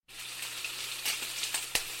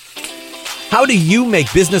How do you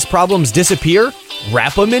make business problems disappear?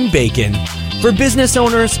 Wrap them in bacon. For business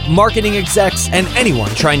owners, marketing execs, and anyone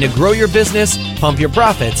trying to grow your business, pump your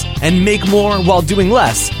profits, and make more while doing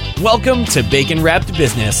less, welcome to Bacon Wrapped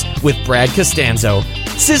Business with Brad Costanzo.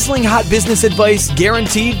 Sizzling hot business advice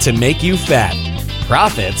guaranteed to make you fat.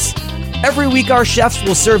 Profits? Every week our chefs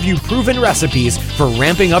will serve you proven recipes for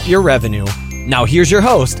ramping up your revenue. Now here's your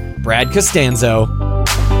host, Brad Costanzo.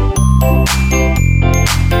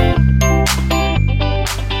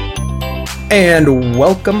 And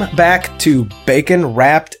welcome back to Bacon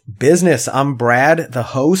Wrapped Business. I'm Brad, the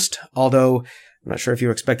host, although I'm not sure if you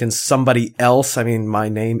were expecting somebody else. I mean, my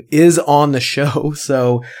name is on the show,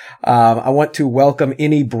 so I want to welcome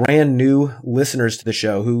any brand new listeners to the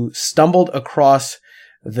show who stumbled across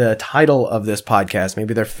the title of this podcast.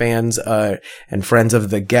 Maybe they're fans and friends of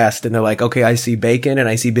the guest, and they're like, okay, I see bacon and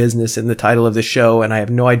I see business in the title of the show, and I have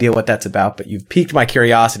no idea what that's about, but you've piqued my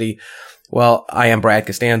curiosity. Well, I am Brad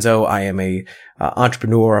Costanzo. I am a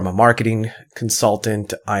entrepreneur. I'm a marketing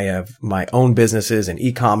consultant. I have my own businesses in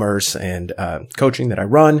e-commerce and coaching that I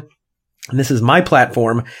run. And this is my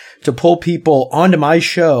platform to pull people onto my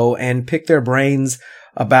show and pick their brains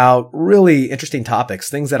about really interesting topics,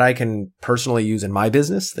 things that I can personally use in my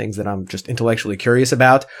business, things that I'm just intellectually curious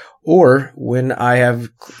about, or when I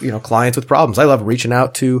have, clients with problems. I love reaching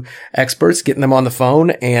out to experts, getting them on the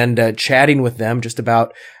phone and chatting with them just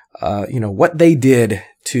about what they did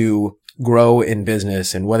to grow in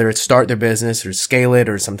business, and whether it's start their business or scale it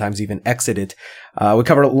or sometimes even exit it. We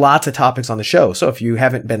cover lots of topics on the show. So if you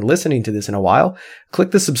haven't been listening to this in a while,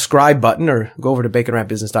 click the subscribe button or go over to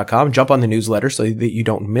baconwrapbusiness.com, jump on the newsletter so that you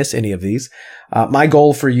don't miss any of these. My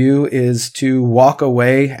goal for you is to walk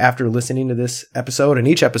away after listening to this episode and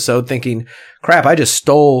each episode thinking, crap, I just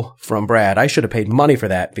stole from Brad. I should have paid money for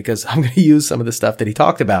that because I'm going to use some of the stuff that he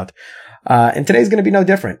talked about. And today's going to be no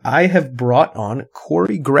different. I have brought on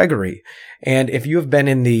Cory Gregory. And if you have been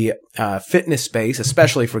in the fitness space,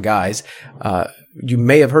 especially for guys, you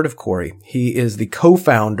may have heard of Cory. He is the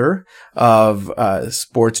co-founder of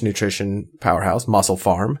sports nutrition powerhouse, Muscle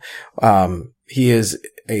Farm. He is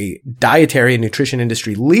a dietary and nutrition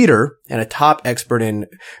industry leader and a top expert in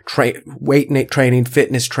weight training,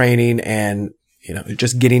 fitness training, and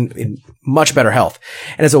just getting in much better health.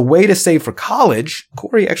 And as a way to save for college,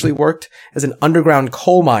 Cory actually worked as an underground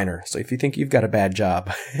coal miner. So if you think you've got a bad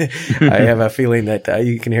job, I have a feeling that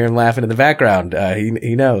you can hear him laughing in the background.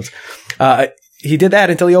 He knows. He did that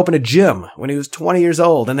until he opened a gym when he was 20 years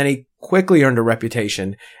old. And then he quickly earned a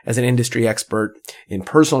reputation as an industry expert in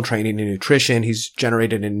personal training and nutrition. He's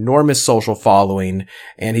generated an enormous social following,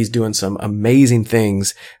 and he's doing some amazing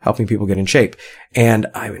things helping people get in shape. And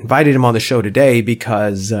I invited him on the show today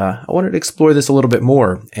because I wanted to explore this a little bit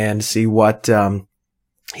more and see what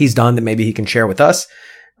he's done that maybe he can share with us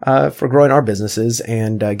for growing our businesses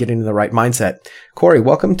and getting in the right mindset. Cory,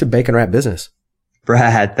 welcome to Bacon Wrap Business.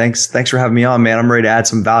 Brad, thanks for having me on, man. I'm ready to add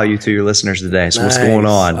some value to your listeners today. So What's going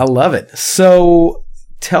on? I love it. So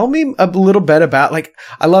tell me a little bit about,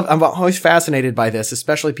 I'm always fascinated by this,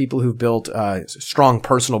 especially people who've built strong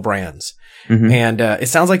personal brands. Mm-hmm. And it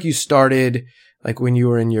sounds like you started when you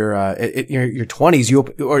were in your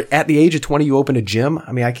 20s, or at the age of 20, you opened a gym.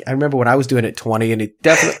 I mean, I remember when I was doing it at 20, and it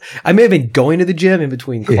definitely, I may have been going to the gym in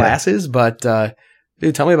between classes, but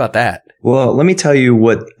dude, tell me about that. Well, let me tell you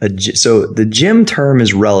so the gym term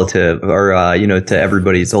is relative, or, to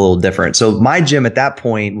everybody, it's a little different. So my gym at that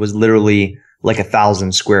point was literally like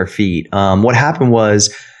 1,000 square feet. What happened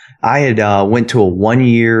was I had, went to a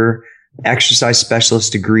 1-year exercise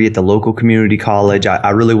specialist degree at the local community college. I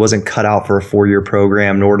really wasn't cut out for a 4-year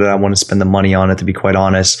program, nor did I want to spend the money on it, to be quite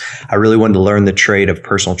honest. I really wanted to learn the trade of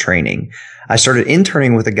personal training. I started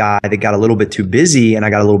interning with a guy that got a little bit too busy, and I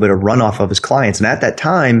got a little bit of runoff of his clients. And at that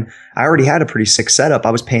time, I already had a pretty sick setup.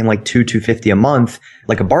 I was paying like $250 a month,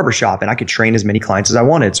 like a barbershop, and I could train as many clients as I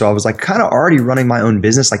wanted. So I was kind of already running my own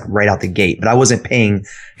business, right out the gate, but I wasn't paying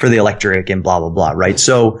for the electric and blah, blah, blah. Right.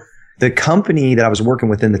 So the company that I was working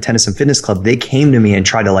with in the tennis and fitness club, they came to me and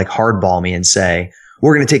tried to hardball me and say,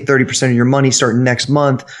 we're going to take 30% of your money starting next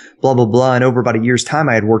month, blah, blah, blah. And over about a year's time,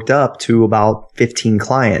 I had worked up to about 15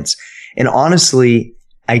 clients. And honestly,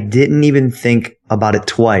 I didn't even think about it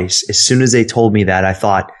twice. As soon as they told me that, I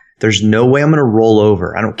thought, there's no way I'm going to roll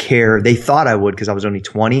over. I don't care. They thought I would because I was only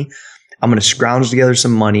 20. I'm going to scrounge together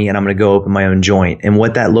some money and I'm going to go open my own joint. And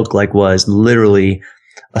what that looked like was literally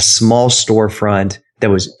a small storefront that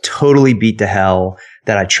was totally beat to hell,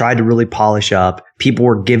 that I tried to really polish up. People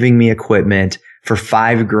were giving me equipment for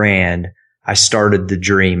 $5,000. I started the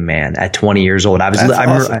dream, man, at 20 years old. I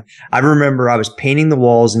remember I was painting the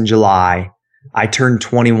walls in July. I turned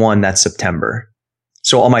 21 that September.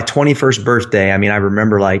 So on my 21st birthday, I mean, I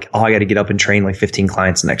remember like, oh, I got to get up and train like 15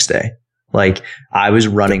 clients the next day. Like I was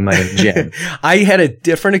running my own gym. I had a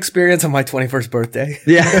different experience on my 21st birthday.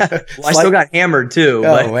 Yeah. Well, I still got hammered too.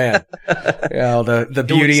 Oh man. Yeah. The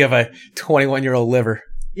beauty of a 21-year-old liver.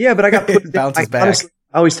 Yeah. But I got it bounces back. Honestly,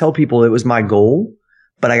 I always tell people it was my goal,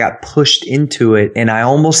 but I got pushed into it. And I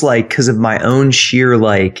almost like, cause of my own sheer,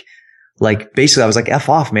 like basically I was like, F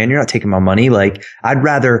off, man. You're not taking my money. Like I'd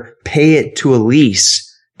rather pay it to a lease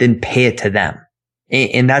than pay it to them.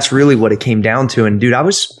 And that's really what it came down to. And dude, I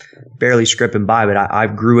was barely scraping by, but I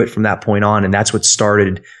grew it from that point on. And that's what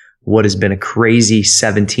started what has been a crazy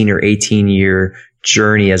 17 or 18 year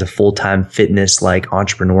journey as a full-time fitness like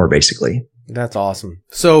entrepreneur, basically. That's awesome.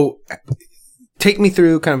 So take me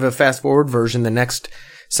through kind of a fast forward version, the next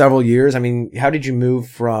several years. I mean, how did you move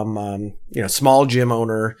from, small gym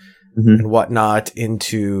owner and whatnot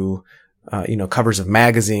into, covers of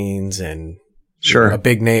magazines and sure, a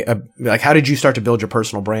big name? Like, how did you start to build your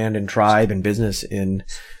personal brand and tribe and business in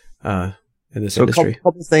this industry? A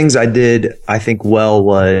couple things I did, I think, well,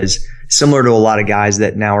 was similar to a lot of guys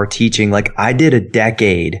that now are teaching. Like I did a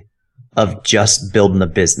decade of just building a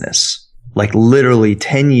business, like literally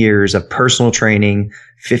 10 years of personal training,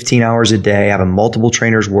 15 hours a day, having multiple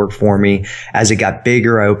trainers work for me. As it got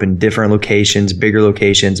bigger, I opened different locations, bigger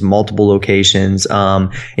locations, multiple locations,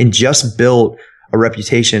 and just built a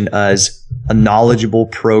reputation as a knowledgeable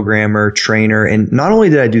programmer, trainer. And not only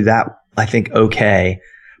did I do that, I think, okay,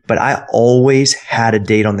 but I always had a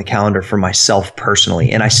date on the calendar for myself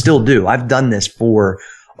personally. And I still do. I've done this for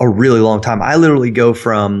a really long time. I literally go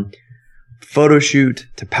from photo shoot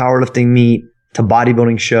to powerlifting meet to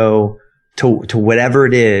bodybuilding show to whatever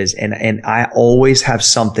it is. And I always have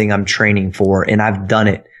something I'm training for. And I've done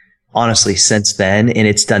it honestly since then, and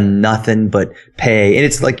it's done nothing but pay. And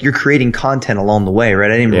it's like you're creating content along the way, right?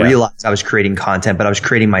 I didn't realize I was creating content, but I was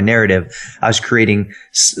creating my narrative. I was creating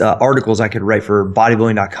articles I could write for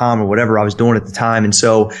bodybuilding.com or whatever I was doing at the time. And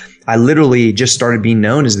so I literally just started being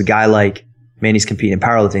known as the guy like, man, he's competing in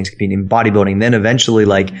powerlifting, he's competing in bodybuilding. Then eventually,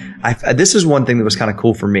 like, this is one thing that was kind of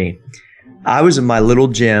cool for me. I was in my little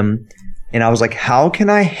gym and I was like, how can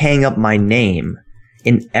I hang up my name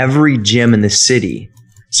in every gym in the city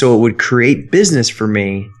so it would create business for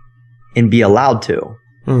me and be allowed to?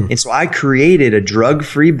 And so I created a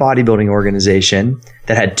drug-free bodybuilding organization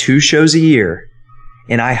that had 2 shows a year,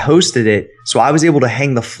 and I hosted it. So I was able to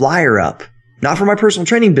hang the flyer up, not for my personal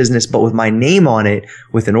training business, but with my name on it,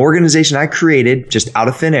 with an organization I created just out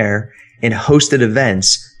of thin air, and hosted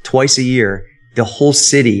events twice a year. The whole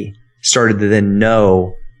city started to then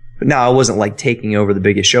know. Now, I wasn't like taking over the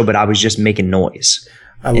biggest show, but I was just making noise.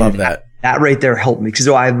 I love that. That right there helped me, because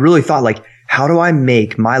I really thought, like, how do I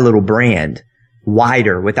make my little brand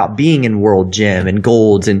wider without being in World Gym and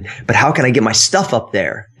Golds, but how can I get my stuff up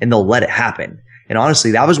there and they'll let it happen? And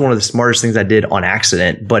honestly, that was one of the smartest things I did on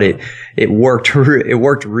accident, but it worked. It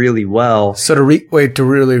worked really well. So to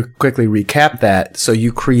really quickly recap that, so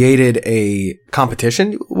you created a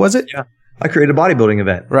competition, was it? Yeah, I created a bodybuilding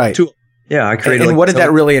event. Right. Yeah, I created. And what did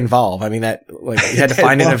that really involve? I mean, that like you had to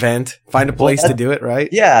find an event, find a place to do it, right?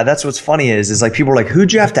 Yeah, that's what's funny is like people are like,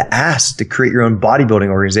 who'd you have to ask to create your own bodybuilding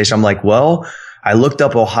organization? I'm like, well, I looked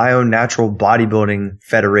up Ohio Natural Bodybuilding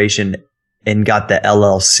Federation and got the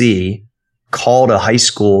LLC, called a high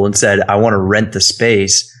school and said, I want to rent the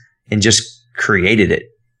space, and just created it.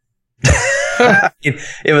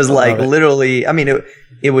 It was like literally, I mean,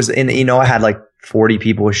 it was in, I had like 40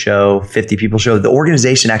 people a show, 50 people a show. The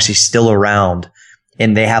organization actually still around,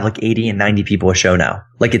 and they have like 80 and 90 people a show now.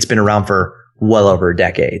 Like it's been around for well over a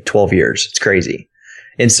decade, 12 years. It's crazy.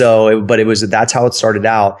 And so, that's how it started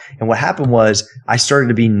out. And what happened was I started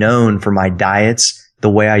to be known for my diets, the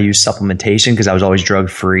way I use supplementation, because I was always drug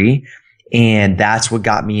free. And that's what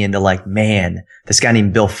got me into like, man, this guy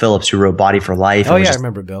named Bill Phillips who wrote Body for Life. Oh yeah, I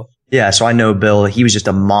remember Bill. Yeah. So I know Bill, he was just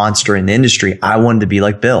a monster in the industry. I wanted to be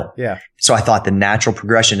like Bill. Yeah. So I thought the natural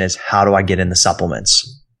progression is, how do I get into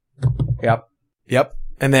supplements? Yep.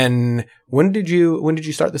 And then when did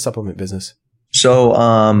you start the supplement business? So,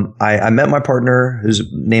 I met my partner, whose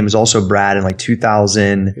name is also Brad, in like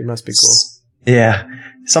 2000. He must be cool. Yeah.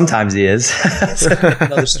 Sometimes he is. That's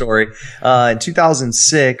another story. In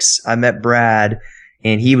 2006, I met Brad,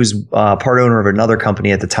 and he was part owner of another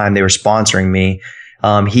company at the time. They were sponsoring me.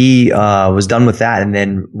 He was done with that, and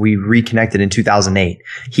then we reconnected in 2008.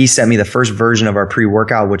 He sent me the first version of our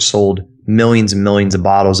pre-workout, which sold millions and millions of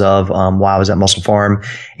bottles of while I was at Muscle Farm.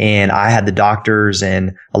 And I had the doctors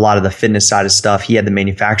and a lot of the fitness side of stuff. He had the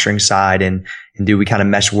manufacturing side, and dude, we kind of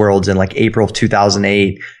meshed worlds in like April of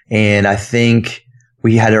 2008. And I think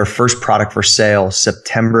We had our first product for sale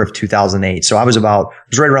September of 2008. So I was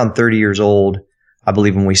right around 30 years old, I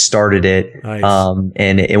believe, when we started it. Nice.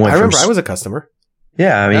 And it went I remember I was a customer.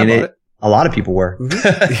 Yeah. I mean, a lot of people were.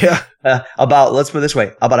 Mm-hmm. Yeah. Let's put it this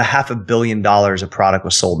way, about $500 million of product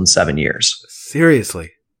was sold in 7 years. Seriously.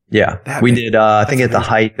 Yeah. We did, I think at the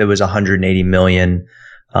height, it was 180 million.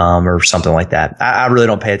 Or something like that. I really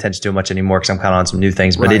don't pay attention to it much anymore because I'm kind of on some new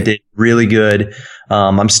things, but It did really good.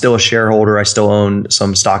 I'm still a shareholder. I still own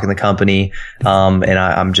some stock in the company. And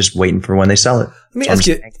I'm just waiting for when they sell it.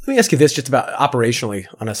 Let me ask you this just about operationally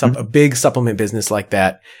on a big supplement business like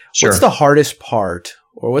that. Sure. What's the hardest part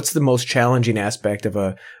or what's the most challenging aspect of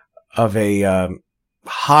a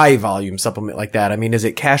high volume supplement like that? I mean, is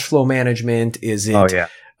it cash flow management? Is it,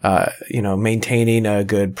 maintaining a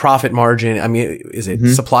good profit margin? I mean, is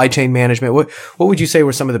it supply chain management? What would you say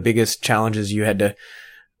were some of the biggest challenges you had to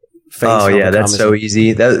face? Oh yeah, that's so easy.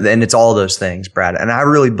 And it's all those things, Brad. And I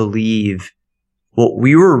really believe,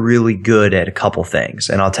 we were really good at a couple things,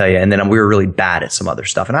 and I'll tell you, and then we were really bad at some other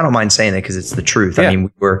stuff. And I don't mind saying that because it's the truth. Yeah. I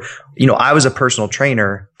mean, I was a personal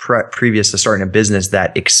trainer previous to starting a business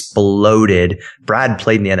that exploded. Brad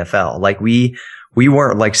played in the NFL. Like we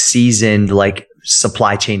weren't like seasoned, like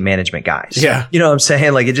supply chain management guys. Yeah. You know what I'm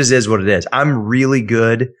saying? Like it just is what it is. I'm really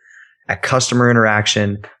good at customer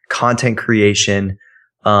interaction, content creation,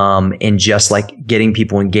 and just like getting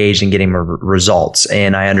people engaged and getting results.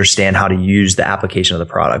 And I understand how to use the application of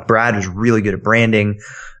the product. Brad was really good at branding,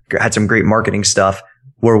 had some great marketing stuff.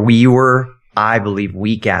 Where we were, I believe,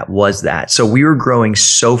 weak at was that. So we were growing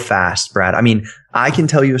so fast, Brad. I mean, I can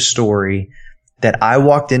tell you a story that I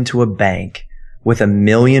walked into a bank with $1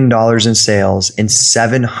 million in sales and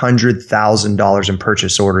 $700,000 in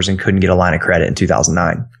purchase orders and couldn't get a line of credit in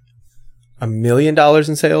 2009. $1 million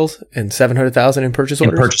in sales and 700,000 in purchase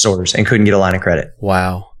orders? In purchase orders and couldn't get a line of credit.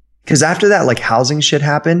 Wow. Because after that, like housing shit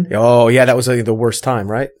happened. Oh yeah, that was like the worst time,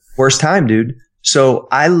 right? Worst time, dude. So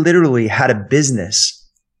I literally had a business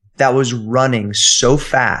that was running so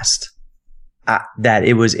fast that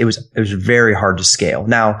it was very hard to scale.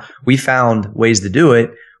 Now we found ways to do it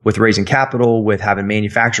with raising capital, with having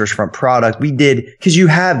manufacturers front product. We did, because you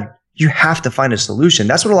have to find a solution.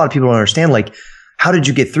 That's what a lot of people don't understand. Like, how did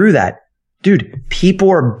you get through that? Dude, people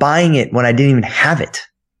are buying it when I didn't even have it.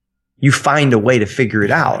 You find a way to figure it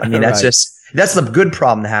out. I mean, that's that's the good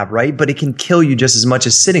problem to have, right? But it can kill you just as much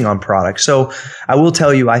as sitting on product. So I will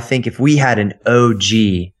tell you, I think if we had an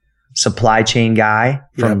OG supply chain guy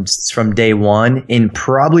from day one and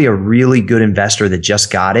probably a really good investor that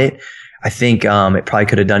just got it, I think it probably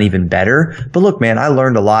could have done even better. But look, man, I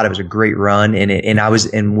learned a lot. It was a great run.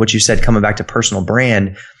 And what you said, coming back to personal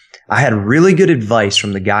brand, I had really good advice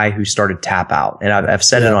from the guy who started Tap Out. And I've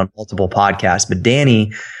said it on multiple podcasts, but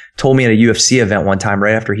Danny told me at a UFC event one time,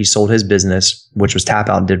 right after he sold his business, which was Tap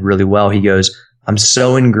Out, and did really well. He goes, I'm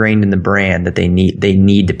so ingrained in the brand that they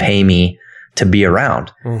need to pay me to be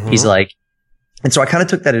around. Mm-hmm. He's like, and so I kind of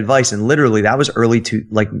took that advice, and literally that was early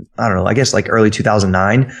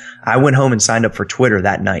 2009. I went home and signed up for Twitter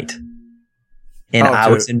that night. And I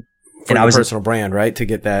was in personal brand, right? To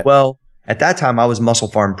get that. Well, at that time I was Muscle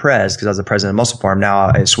Farm Prez because I was the president of Muscle Farm.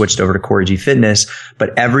 Now I switched over to Cory G Fitness,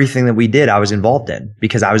 but everything that we did, I was involved in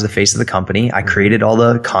because I was the face of the company. I created all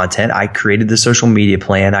the content. I created the social media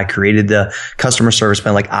plan. I created the customer service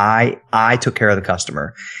plan. Like I took care of the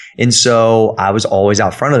customer. And so I was always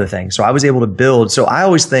out front of the thing. So I was able to build. So I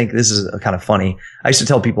always think this is kind of funny. I used to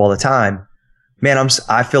tell people all the time, man,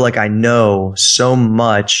 I feel like I know so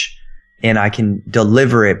much and I can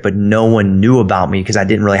deliver it, but no one knew about me because I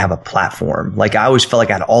didn't really have a platform. Like I always felt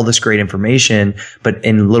like I had all this great information, but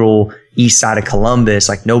in little east side of Columbus,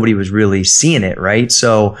 like nobody was really seeing it. Right.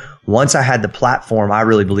 So once I had the platform, I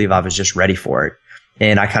really believe I was just ready for it.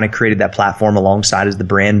 And I kind of created that platform alongside as the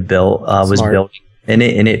brand was built. And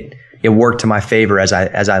it worked to my favor as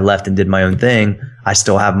I left and did my own thing. I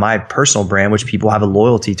still have my personal brand, which people have a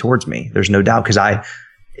loyalty towards me. There's no doubt, because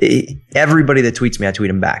everybody that tweets me, I tweet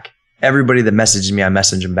them back. Everybody that messages me, I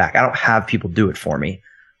message them back. I don't have people do it for me.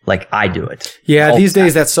 Like I do it. Yeah. These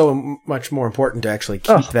days, that's so much more important to actually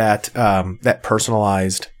keep that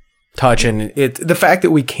personalized touch. And the fact that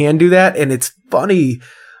we can do that. And it's funny.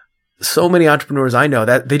 So many entrepreneurs I know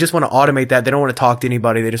that they just want to automate that. They don't want to talk to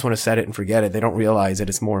anybody. They just want to set it and forget it. They don't realize that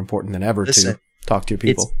it's more important than ever to talk to your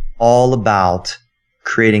people. It's all about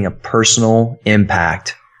creating a personal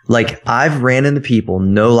impact. Like I've ran into people,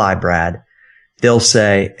 no lie, Brad. They'll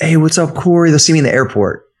say, hey, what's up, Cory? They'll see me in the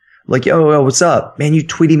airport. Like, yo, what's up? Man, you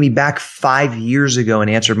tweeted me back 5 years ago and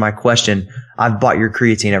answered my question. I've bought your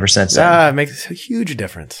creatine ever since then. It makes a huge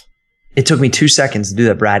difference. It took me 2 seconds to do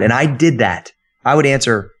that, Brad. And I did that. I would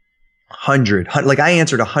answer Like I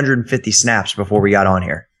answered 150 snaps before we got on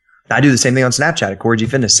here. I do the same thing on Snapchat at Cory G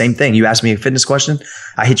Fitness. Same thing. You ask me a fitness question,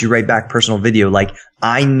 I hit you right back, personal video. Like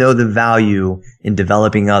I know the value in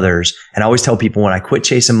developing others. And I always tell people when I quit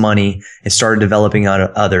chasing money and started developing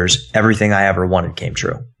others, everything I ever wanted came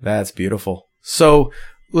true. That's beautiful. So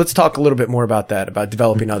let's talk a little bit more about that, about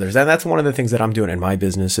developing others. And that's one of the things that I'm doing in my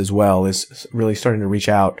business as well, is really starting to reach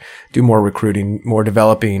out, do more recruiting, more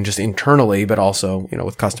developing just internally, but also,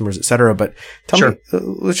 with customers, et cetera. But tell me,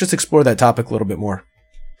 let's just explore that topic a little bit more.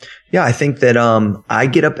 Yeah, I think that I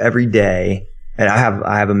get up every day and I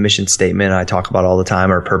have a mission statement I talk about all the time.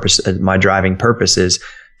 Our purpose, my driving purpose is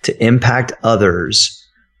to impact others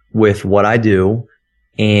with what I do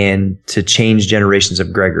and to change generations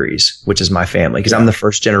of Gregory's, which is my family. Because I'm the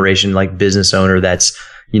first generation like business owner that's,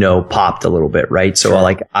 popped a little bit, right? So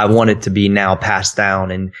I want it to be now passed down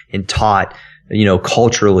and taught,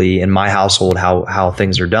 culturally in my household how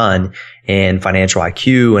things are done, and financial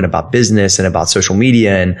IQ and about business and about social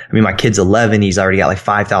media. And I mean, my kid's 11. He's already got like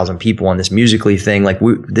 5,000 people on this Musical.ly thing. Like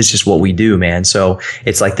this is just what we do, man. So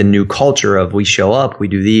it's like the new culture of we show up, we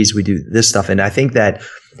do this stuff. And I think that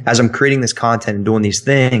as I'm creating this content and doing these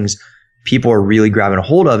things, people are really grabbing a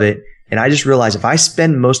hold of it. And I just realized if I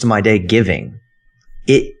spend most of my day giving,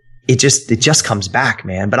 it just comes back,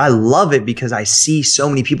 man. But I love it because I see so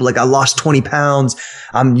many people like I lost 20 pounds.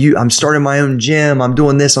 I'm starting my own gym. I'm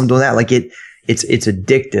doing this. I'm doing that. Like it's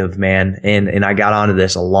addictive, man. And I got onto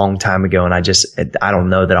this a long time ago and I don't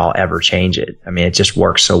know that I'll ever change it. I mean, it just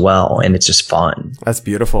works so well and it's just fun. That's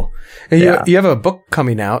beautiful. And you have a book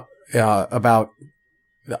coming out, about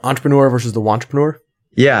the entrepreneur versus the wantrepreneur.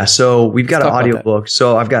 Yeah. So we've got an audio book.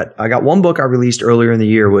 So I got one book I released earlier in the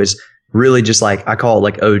year was really just like, I call it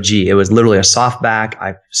like OG. It was literally a softback.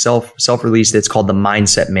 I self-released it. It's called the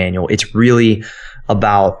Mindset Manual. It's really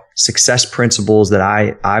about success principles that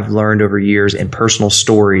I've learned over years and personal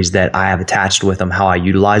stories that I have attached with them, how I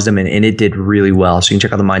utilize them. And it did really well. So you can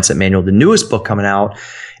check out the Mindset Manual. The newest book coming out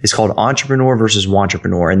is called Entrepreneur versus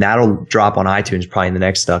Wantrepreneur. And that'll drop on iTunes probably in the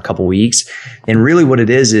next couple weeks. And really what it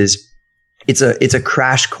is it's a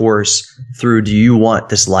crash course through, do you want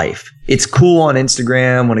this life? It's cool on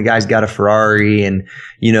Instagram when a guy's got a Ferrari and,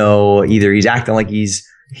 either he's acting like he's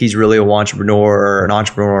really a wantrepreneur or an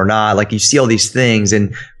entrepreneur or not. Like you see all these things.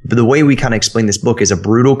 But the way we kind of explain this book is a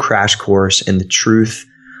brutal crash course in the truth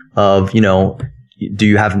of, do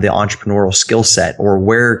you have the entrepreneurial skill set, or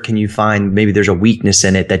where can you find maybe there's a weakness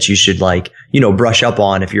in it that you should brush up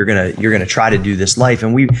on if you're going to try to do this life.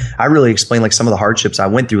 And I really explain like some of the hardships I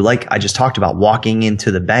went through. Like I just talked about walking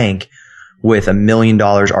into the bank with $1 million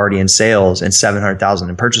already in sales and 700,000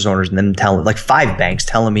 in purchase orders, and then telling like 5 banks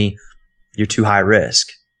telling me you're too high risk.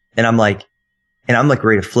 And I'm like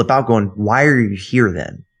ready to flip out going, why are you here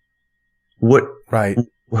then? What, right?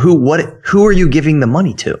 Who are you giving the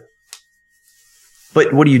money to?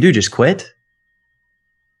 But what do you do? Just quit?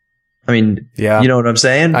 I mean, you know what I'm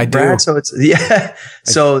saying? I do. Brad? So it's,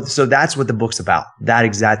 So that's what the book's about. That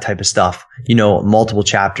exact type of stuff, multiple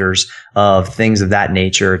chapters of things of that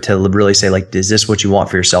nature to really say like, is this what you want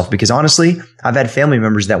for yourself? Because honestly, I've had family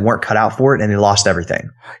members that weren't cut out for it and they lost everything.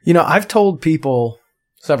 I've told people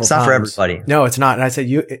several times. It's not for everybody. No, it's not. And I said,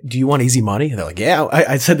 do you want easy money? And they're like, yeah.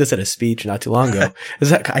 I said this at a speech not too long ago.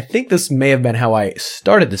 I think this may have been how I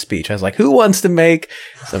started the speech. I was like, who wants to make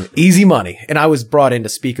some easy money? And I was brought in to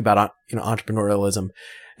speak about, entrepreneurialism,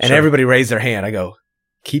 and everybody raised their hand. I go,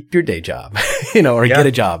 keep your day job, or get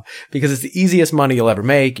a job, because it's the easiest money you'll ever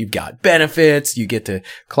make. You've got benefits. You get to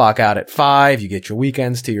clock out at 5. You get your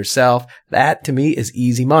weekends to yourself. That to me is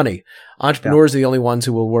easy money. Entrepreneurs are the only ones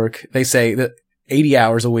who will work. They say that 80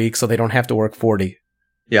 hours a week so they don't have to work 40.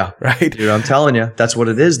 Yeah. Right. Dude, I'm telling you, that's what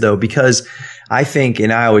it is though, because I think,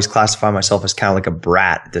 and I always classify myself as kind of like a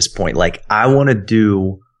brat at this point. Like I want to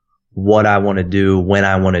do what I want to do when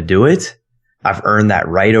I want to do it. I've earned that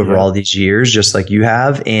right over all these years, just like you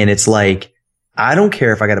have. And it's like, I don't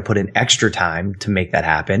care if I got to put in extra time to make that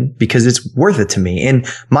happen because it's worth it to me. And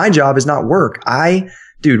my job is not work.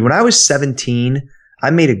 Dude, when I was 17, I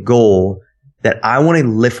made a goal that I want to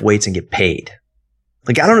lift weights and get paid.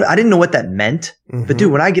 Like, I didn't know what that meant, but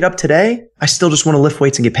dude, when I get up today, I still just want to lift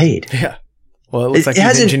weights and get paid. Yeah. Well, it looks like you've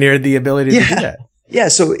engineered the ability to do that. Yeah.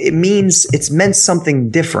 So it's meant something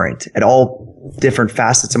different at all different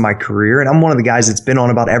facets of my career. And I'm one of the guys that's been on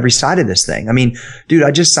about every side of this thing. I mean, dude, I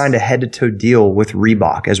just signed a head to toe deal with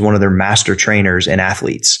Reebok as one of their master trainers and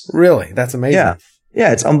athletes. Really? That's amazing. Yeah.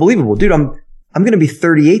 Yeah. It's unbelievable. Dude, I'm going to be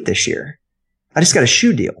 38 this year. I just got a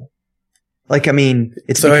shoe deal. Like, I mean,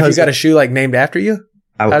 it's so because have you got a shoe like named after you?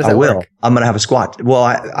 I will. Work? I'm going to have a squat. Well,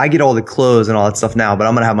 I get all the clothes and all that stuff now, but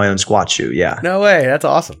I'm going to have my own squat shoe. Yeah. No way. That's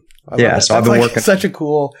awesome. Yeah. So I've been working.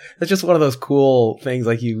 That's just one of those cool things,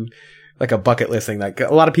 like a bucket list thing. Like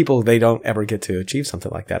a lot of people, they don't ever get to achieve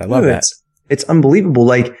something like that. I love that. It's unbelievable.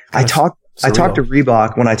 Like I talked to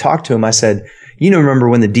Reebok. When I talked to him, I said, remember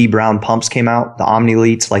when the D Brown pumps came out, the Omni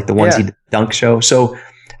Elites, like the ones he did the dunk show. So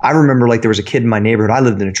I remember like there was a kid in my neighborhood. I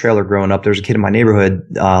lived in a trailer growing up. There was a kid in my neighborhood,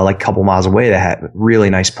 like a couple miles away that had a really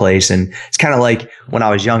nice place. And it's kind of like when I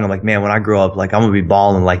was young, I'm like, man, when I grow up, like I'm going to be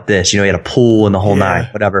balling like this. He had a pool and the whole nine,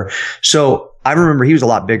 whatever. So I remember he was a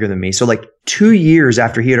lot bigger than me. So like 2 years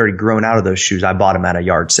after he had already grown out of those shoes, I bought him at a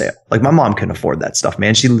yard sale. Like my mom couldn't afford that stuff,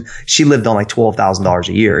 man. She lived on like $12,000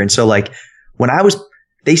 a year. And so like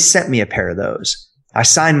they sent me a pair of those. I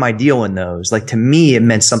signed my deal in those. Like to me, it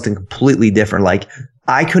meant something completely different. Like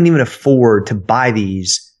I couldn't even afford to buy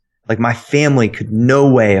these. Like my family could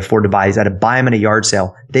no way afford to buy these. I had to buy them at a yard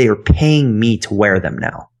sale. They are paying me to wear them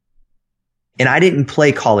now. And I didn't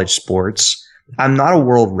play college sports. I'm not a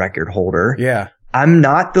world record holder. Yeah. I'm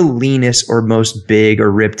not the leanest or most big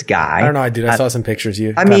or ripped guy. I don't know, dude. I saw some pictures.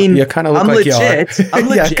 You kind of look like you are. I'm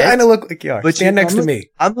legit. Yeah, kind of look like you are. But stand next to me.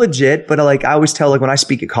 I'm legit, but like I always tell, like when I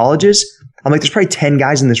speak at colleges, I'm like, there's probably 10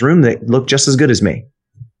 guys in this room that look just as good as me.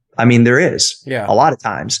 I mean, there is a lot of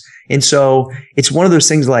times. And so it's one of those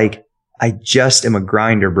things like I just am a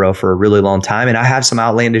grinder, bro, for a really long time. And I have some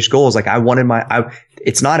outlandish goals. Like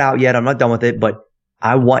it's not out yet. I'm not done with it, but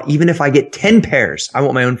even if I get 10 pairs, I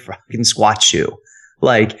want my own fucking squat shoe.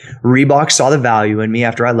 Like Reebok saw the value in me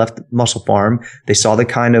after I left Muscle Farm. They saw the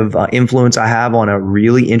kind of influence I have on a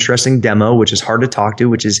really interesting demo, which is hard to talk to,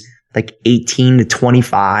 which is like 18 to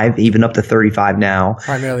 25, even up to 35 now.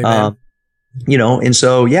 Primarily, man. And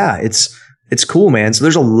so, yeah, it's cool, man. So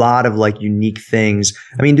there's a lot of like unique things.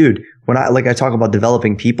 I mean, dude, when I talk about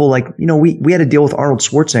developing people, like, we had to deal with Arnold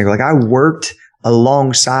Schwarzenegger. Like I worked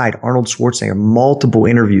alongside Arnold Schwarzenegger, multiple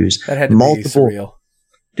interviews, that had to be surreal.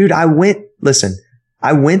 Dude, I went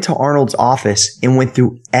to Arnold's office and went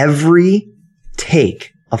through every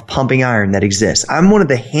take of pumping iron that exists. I'm one of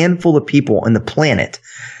the handful of people on the planet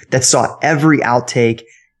that saw every outtake,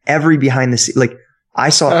 every behind the scene. Like I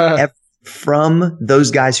saw from those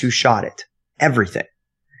guys who shot it, everything,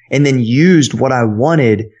 and then used what I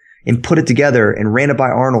wanted and put it together and ran it by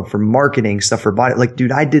Arnold for marketing stuff for body. Like,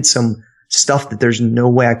 dude, I did some stuff that there's no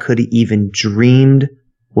way I could have even dreamed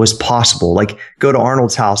was possible. Like go to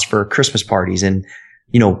Arnold's house for Christmas parties and,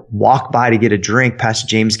 walk by to get a drink past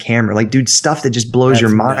James Cameron. Like, dude, stuff that just blows your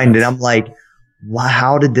mind. And I'm like, wow,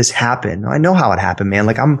 how did this happen? I know how it happened, man.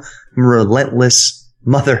 Like I'm a relentless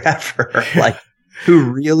mother effer, like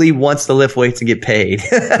who really wants to lift weights and get paid.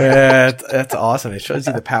 That's awesome. It shows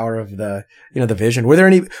you the power of the vision. Were there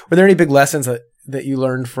any big lessons that you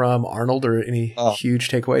learned from Arnold, or any huge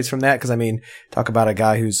takeaways from that? Because I mean, talk about a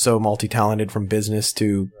guy who's so multi-talented, from business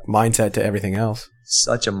to mindset to everything else.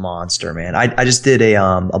 Such a monster, man. I just did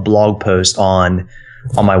a blog post on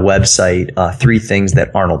my website, 3 things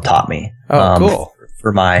that Arnold taught me. Oh, cool.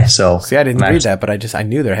 See, I didn't read that, but I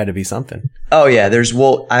knew there had to be something. Oh yeah,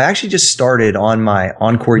 I actually just started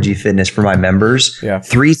on Cory G Fitness for my members. Yeah.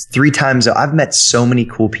 Three times. I've met so many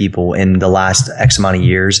cool people in the last X amount of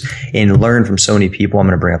years and learned from so many people. I'm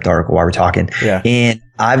going to bring up the article while we're talking. Yeah. And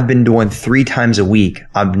I've been doing 3 times a week.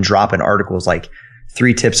 I've been dropping articles like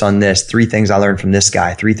 3 tips on this, 3 things I learned from this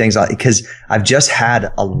guy, 3 things because I've just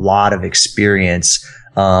had a lot of experience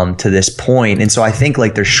to this point. And so I think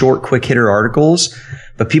like they're short, quick hitter articles,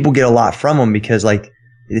 but people get a lot from them because like,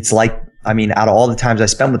 it's like, I mean, out of all the times I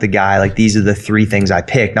spent with the guy, like these are the 3 things I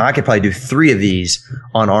picked. Now I could probably do 3 of these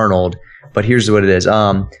on Arnold, but here's what it is.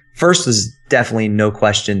 First is definitely no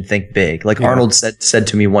question, think big. Like Arnold said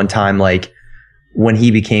to me one time, like when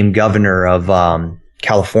he became governor of,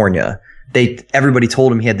 California, everybody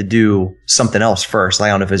told him he had to do something else first. Like,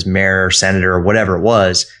 I don't know if it was mayor or senator or whatever it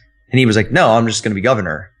was. And he was like, no, I'm just going to be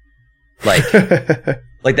governor. Like,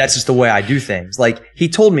 like that's just the way I do things. Like he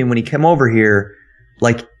told me when he came over here,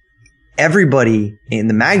 like everybody in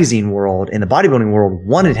the magazine world, in the bodybuilding world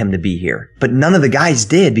wanted him to be here, but none of the guys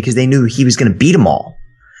did because they knew he was going to beat them all.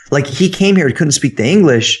 Like he came here, couldn't speak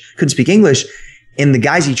English. And the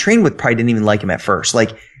guys he trained with probably didn't even like him at first.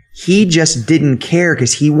 Like he just didn't care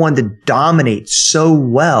because he wanted to dominate so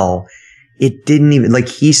well. It didn't even, like,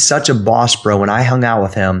 he's such a boss, bro. When I hung out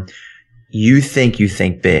with him, you think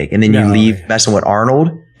big, and then you leave messing with Arnold,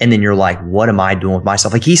 and then you're like, what am I doing with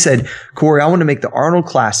myself? Like he said, Cory, I want to make the Arnold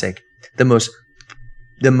Classic the most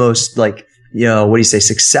like, what do you say,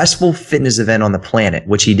 successful fitness event on the planet,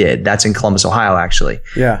 which he did. That's in Columbus, Ohio, actually.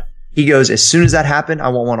 Yeah. He goes, as soon as that happened, I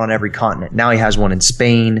want one on every continent. Now he has one in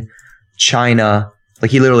Spain, China. Like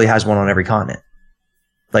he literally has one on every continent.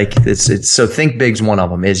 Like it's so think big's one of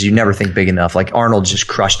them is you never think big enough. Like Arnold just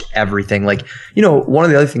crushed everything. Like, one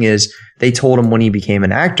of the other thing is they told him when he became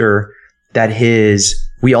an actor that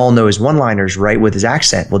we all know his one-liners, right? With his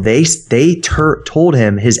accent. Well, they told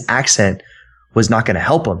him his accent was not going to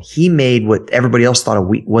help him. He made what everybody else thought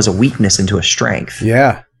was a weakness into a strength.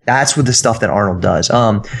 Yeah. That's what the stuff that Arnold does.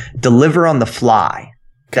 Deliver on the fly.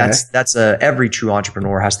 Okay. That's every true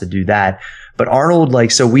entrepreneur has to do that. But Arnold,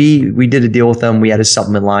 so we did a deal with him. We had a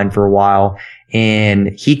supplement line for a while and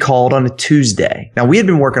he called on a Tuesday. Now we had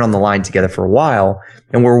been working on the line together for a while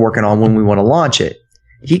and we're working on when we want to launch it.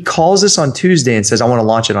 He calls us on Tuesday and says, I want to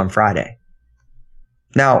launch it on Friday.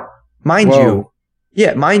 Now, mind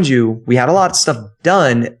you, we had a lot of stuff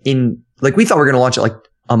done we thought we were going to launch it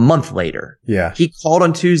a month later. Yeah. He called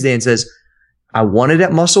on Tuesday and says, I want it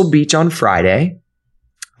at Muscle Beach on Friday.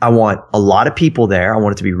 I want a lot of people there. I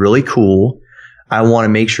want it to be really cool. I want to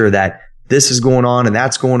make sure that this is going on and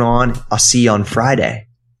that's going on. I'll see you on Friday.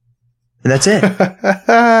 And that's it.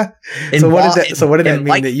 So what did that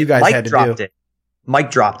mean that you guys had to do?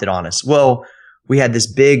 Mike dropped it on us. Well, we had this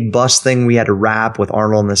big bus thing we had to wrap with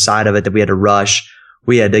Arnold on the side of it that we had to rush.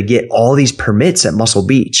 We had to get all these permits at Muscle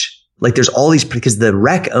Beach. There's all these, because the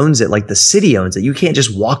rec owns it, the city owns it. You can't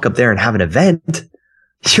just walk up there and have an event.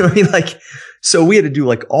 You know what I mean? So we had to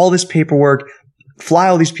do all this paperwork, fly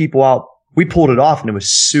all these people out. We pulled it off and it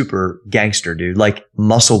was super gangster, dude.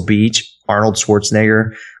 Muscle Beach, Arnold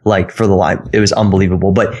Schwarzenegger, for the line. It was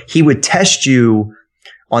unbelievable. But he would test you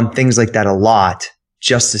on things like that a lot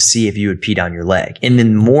just to see if you would pee down your leg. And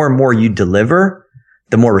then more and more you deliver,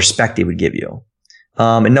 the more respect he would give you.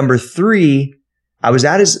 And number 3, I was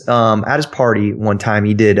at his party one time.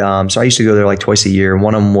 He did, so I used to go there twice a year. And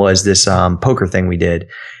one of them was this, poker thing we did.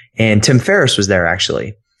 And Tim Ferriss was there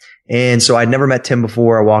actually. And so I'd never met Tim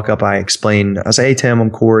before. I walk up, I say, hey, Tim, I'm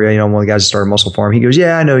Cory. I'm one of the guys that started Muscle Farm. He goes,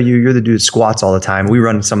 yeah, I know you. You're the dude that squats all the time. We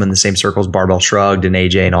run some in the same circles, Barbell Shrugged and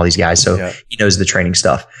AJ and all these guys. So he knows the training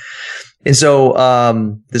stuff. And so,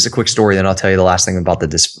 this is a quick story. Then I'll tell you the last thing about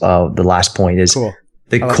the last point is cool.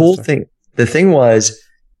 The thing was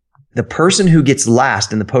the person who gets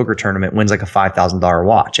last in the poker tournament wins a $5,000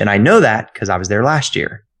 watch. And I know that because I was there last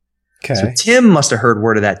year. Okay. So Tim must have heard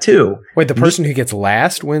word of that too. Wait, the person who gets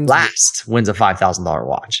last wins a $5,000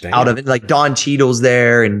 watch. Damn. Out of it, Don Cheadle's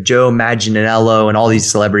there and Joe Manganiello and all these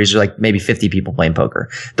celebrities are maybe 50 people playing poker.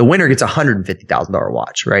 The winner gets a $150,000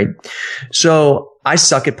 watch, right? So I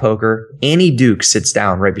suck at poker. Annie Duke sits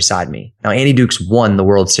down right beside me. Now Annie Duke's won the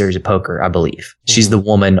World Series of Poker, I believe. She's the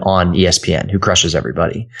woman on ESPN who crushes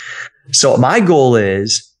everybody. So my goal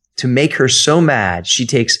is to make her so mad she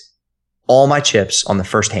takes all my chips on the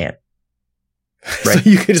first hand. Right. So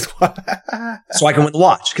you could just so I can win the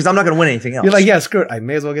watch because I'm not going to win anything else. You're yeah, screw it. I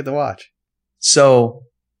may as well get the watch. So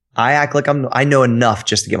I act like I know enough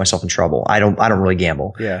just to get myself in trouble. I don't really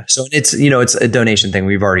gamble. Yeah. So it's a donation thing.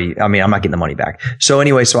 I'm not getting the money back. So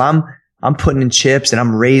anyway, so I'm putting in chips and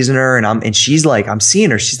I'm raising her and she's I'm seeing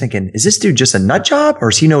her. She's thinking, is this dude just a nut job or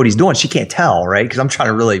does he know what he's doing? She can't tell, right? Because I'm trying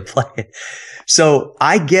to really play it. So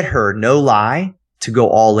I get her, no lie, to go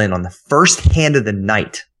all in on the first hand of the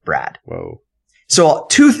night, Brad. Whoa. So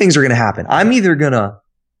 2 things are going to happen. I'm either going to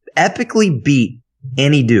epically beat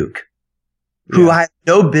Annie Duke, who I have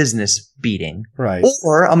no business beating, right?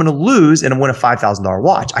 Or I'm going to lose and win a $5,000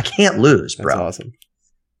 watch. I can't lose, bro. That's awesome.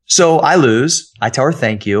 So I lose. I tell her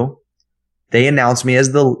thank you. They announce me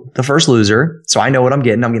as the first loser. So I know what I'm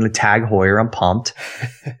getting. I'm going to tag Hoyer. I'm pumped.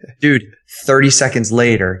 Dude, 30 seconds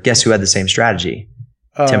later, guess who had the same strategy?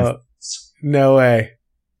 Tim. No way.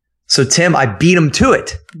 So Tim, I beat him to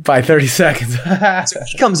it. By 30 seconds. So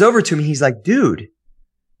he comes over to me. He's like, dude.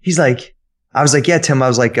 He's like, I was like, yeah, Tim. I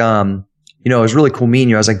was like, it was really cool meeting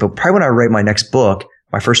you. I was like, but probably when I write my next book,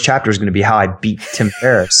 my first chapter is going to be how I beat Tim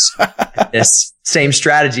Ferriss. This same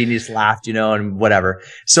strategy. And he just laughed, and whatever.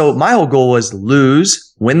 So my whole goal was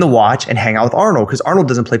lose, win the watch, and hang out with Arnold because Arnold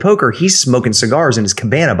doesn't play poker. He's smoking cigars in his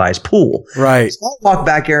cabana by his pool. Right. So I walk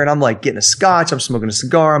back there and I'm getting a scotch. I'm smoking a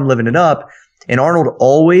cigar. I'm living it up. And Arnold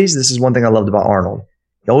this is one thing I loved about Arnold.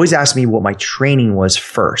 He always asked me what my training was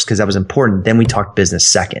first because that was important. Then we talked business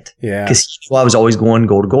second. Yeah. Because I was always going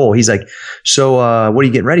goal to goal. He's like, so what are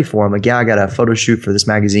you getting ready for? I'm like, yeah, I got a photo shoot for this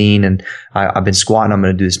magazine and I've been squatting. I'm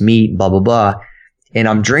going to do this meet, blah, blah, blah. And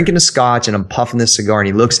I'm drinking a scotch and I'm puffing this cigar and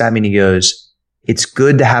he looks at me and he goes, it's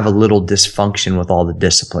good to have a little dysfunction with all the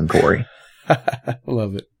discipline, Cory.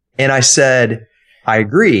 Love it. And I said, I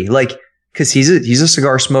agree. Cause he's a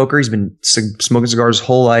cigar smoker. He's been smoking cigars his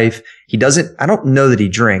whole life. I don't know that he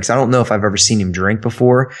drinks. I don't know if I've ever seen him drink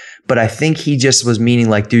before, but I think he just was meaning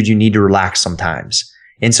dude, you need to relax sometimes.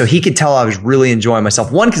 And so he could tell I was really enjoying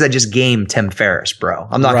myself. One, because I just gamed Tim Ferriss, bro.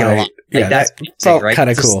 I'm not going to lie. Yeah, that's felt right? kind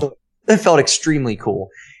of cool. That felt extremely cool.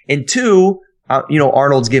 And two,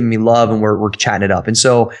 Arnold's giving me love and we're chatting it up. And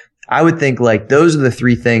so I would think like those are the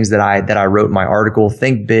three things that I wrote in my article.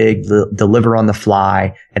 Think big, deliver on the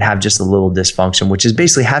fly, and have just a little dysfunction, which is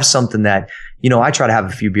basically have something that, I try to have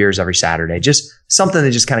a few beers every Saturday, just something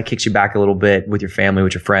that just kind of kicks you back a little bit with your family,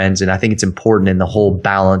 with your friends. And I think it's important in the whole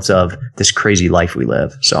balance of this crazy life we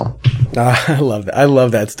live. So I love that. I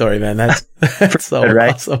love that story, man. That's so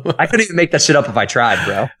right? awesome. I couldn't even make that shit up if I tried,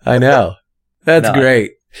 bro. I know. That's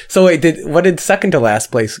great. So wait, what did second to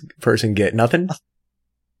last place person get? Nothing?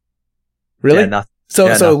 Really? Yeah, nothing.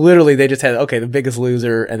 So literally they just had, the biggest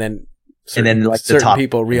loser, and then like the certain top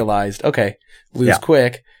people realized, lose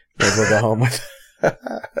quick, then we'll go home with.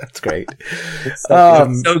 That's great. It's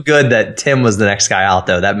so good that Tim was the next guy out,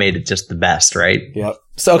 though. That made it just the best, right? Yep.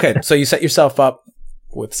 So, so you set yourself up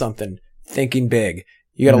with something, thinking big.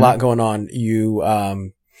 You got a lot going on. You,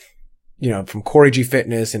 from Cory G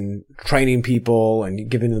Fitness and training people and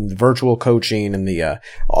giving them the virtual coaching and the,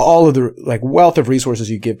 all of the like wealth of resources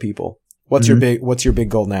you give people. What's your big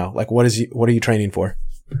goal now? Like, what are you training for?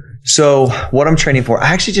 So what I'm training for,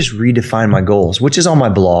 I actually just redefined my goals, which is on my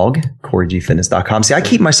blog, corygfitness.com. See, I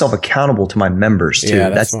keep myself accountable to my members too. Yeah,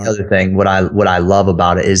 that's the other thing. What I love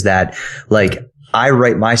about it is that like I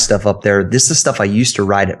write my stuff up there. This is the stuff I used to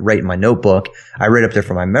write in my notebook. I write up there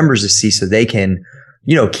for my members to see so they can,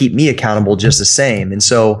 keep me accountable just the same. And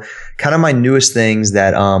so kind of my newest things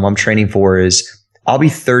that I'm training for is I'll be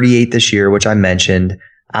 38 this year, which I mentioned.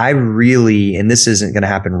 I really, and this isn't going to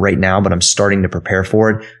happen right now, but I'm starting to prepare for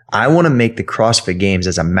it. I want to make the CrossFit Games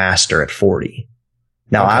as a master at 40.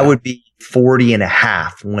 Now, I would be 40 and a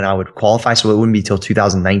half when I would qualify, so it wouldn't be till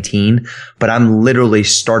 2019. But I'm literally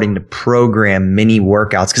starting to program mini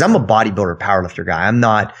workouts because I'm a bodybuilder powerlifter guy.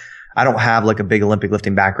 I don't have like a big Olympic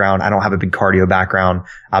lifting background. I don't have a big cardio background.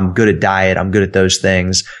 I'm good at diet. I'm good at those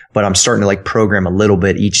things, but I'm starting to like program a little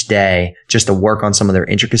bit each day just to work on some of their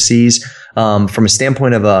intricacies. From a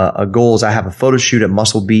standpoint of goals, I have a photo shoot at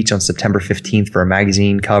Muscle Beach on September 15th for a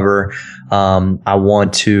magazine cover. I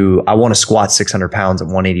want to squat 600 pounds at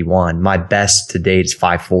 181. My best to date is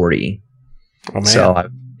 540. Oh, man. So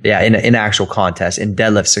in actual contest, and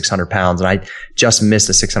deadlift 600 pounds. And I just missed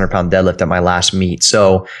a 600 pound deadlift at my last meet.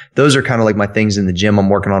 So those are kind of like my things in the gym I'm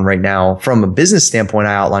working on right now. From a business standpoint,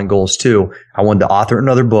 I outline goals too. I wanted to author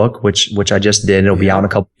another book, which I just did. It'll be out in a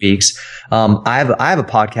couple of weeks. I have a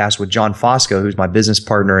podcast with John Fosco, who's my business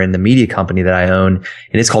partner in the media company that I own,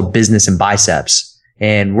 and it's called Business and Biceps.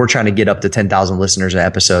 And we're trying to get up to 10,000 listeners an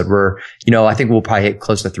episode. I think we'll probably hit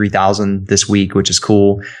close to 3,000 this week, which is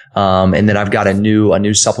cool. And then I've got a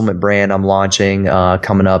new supplement brand I'm launching,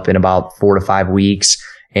 coming up in about 4 to 5 weeks.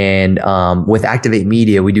 And, with Activate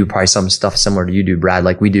Media, we do probably some stuff similar to you do, Brad.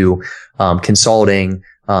 Like we do, consulting,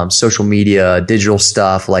 social media, digital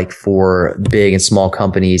stuff like for big and small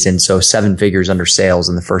companies. And so 7 figures under sales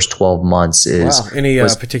in the first 12 months is. Wow. Any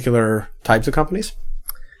particular types of companies?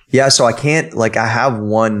 Yeah. So I have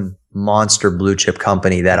one monster blue chip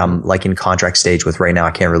company that I'm like in contract stage with right now.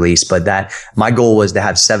 I can't release, but that my goal was to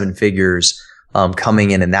have 7 figures,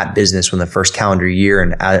 coming in that business when the first calendar year.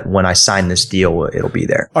 And when I sign this deal, it'll be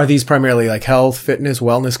there. Are these primarily like health, fitness,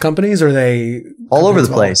 wellness companies, or are they all over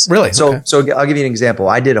the place? Really? So I'll give you an example.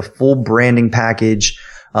 I did a full branding package,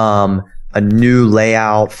 a new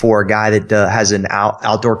layout for a guy that has an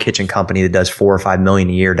outdoor kitchen company that does $4 or $5 million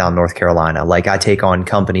a year down North Carolina. Like I take on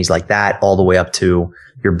companies like that all the way up to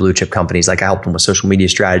your blue chip companies. Like I helped them with social media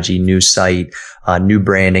strategy, new site, new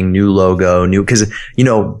branding, new logo, cause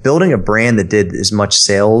building a brand that did as much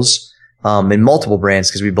sales, in multiple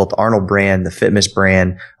brands, cause we built the Arnold brand, the Fitness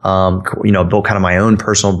brand, built kind of my own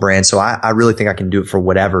personal brand. So I really think I can do it for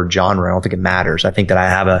whatever genre. I don't think it matters. I think that I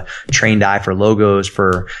have a trained eye for logos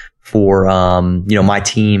for my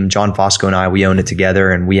team, John Fosco and I, we own it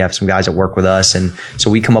together, and we have some guys that work with us. And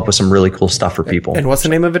so we come up with some really cool stuff for people. And what's the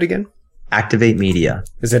name of it again? Activate Media.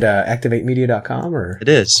 Is it activatemedia.com or? It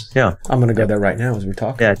is. Yeah. I'm going to go there right now as we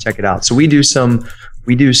talk. Yeah. Check it out. So we do some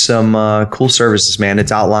cool services, man.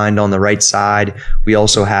 It's outlined on the right side. We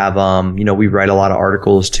also have, we write a lot of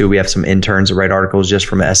articles too. We have some interns that write articles just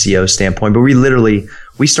from an SEO standpoint, but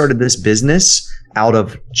we started this business out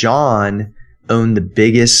of John owned the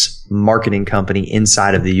biggest marketing company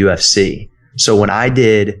inside of the UFC. So when I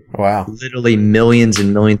did literally millions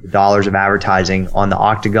and millions of dollars of advertising on the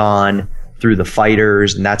Octagon through the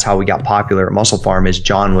fighters, and that's how we got popular at Muscle Farm, is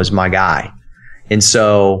John was my guy. And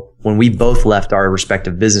so when we both left our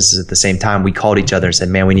respective businesses at the same time, we called each other and said,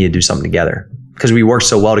 man, we need to do something together, because we worked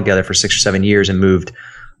so well together for 6 or 7 years and moved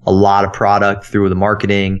a lot of product through the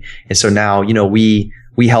marketing. And so now,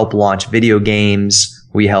 we help launch video games.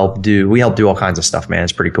 We help do all kinds of stuff, man.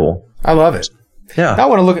 It's pretty cool. I love it. Yeah. I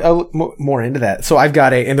want to look more into that. So I've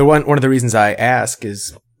got and one of the reasons I ask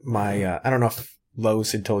is my, I don't know if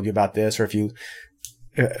Lowe's had told you about this or if you,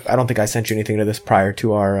 I don't think I sent you anything to this prior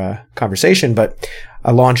to our conversation, but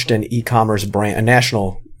I launched an e-commerce brand, a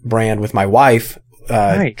national brand with my wife,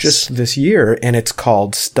 nice. Just this year, and it's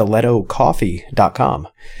called stilettocoffee.com.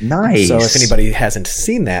 Nice. So if anybody hasn't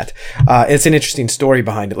seen that, it's an interesting story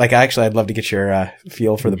behind it. Like, actually, I'd love to get your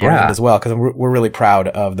feel for the brand as well, because we're really proud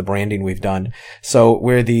of the branding we've done. So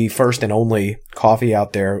we're the first and only coffee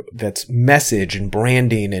out there that's message and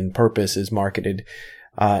branding and purpose is marketed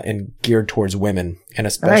and geared towards women, and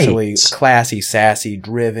especially classy, sassy,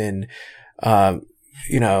 driven, high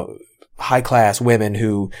class women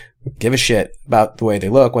who give a shit about the way they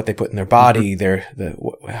look, what they put in their body,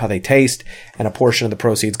 how they taste, and a portion of the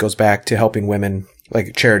proceeds goes back to helping women,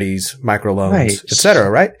 like charities, microloans, etc.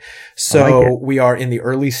 Right? So we are in the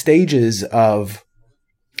early stages of,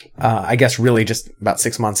 I guess, really just about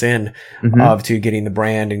 6 months in to getting the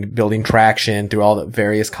brand and building traction through all the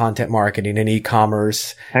various content marketing and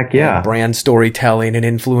e-commerce, and brand storytelling and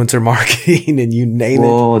influencer marketing, and you name it.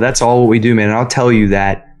 Well, that's all what we do, man. And I'll tell you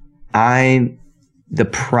that I'm the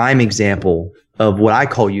prime example of what I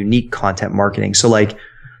call unique content marketing. So like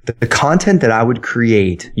the content that I would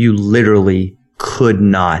create, you literally could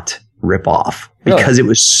not rip off because it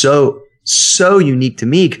was so unique to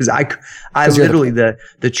me. Cause I literally,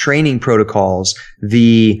 the training protocols,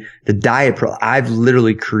 the diet I've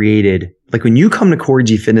literally created, like when you come to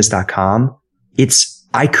CoryGFitness.com,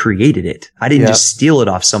 I created it. I didn't just steal it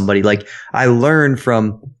off somebody. Like I learned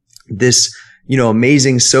from this,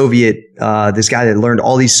 amazing Soviet, this guy that learned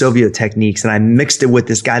all these Soviet techniques, and I mixed it with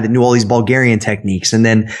this guy that knew all these Bulgarian techniques. And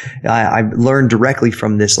then I learned directly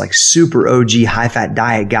from this like super OG high fat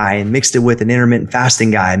diet guy and mixed it with an intermittent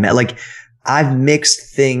fasting guy. Like I've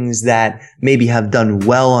mixed things that maybe have done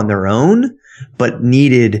well on their own, but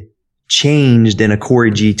needed changed in a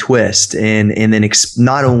Cory G twist. And then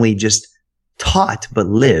not only just taught, but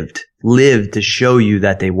lived to show you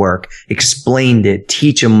that they work, explained it,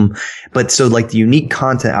 teach them. But so like the unique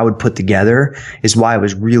content I would put together is why it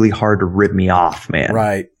was really hard to rip me off, man.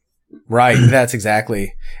 Right. That's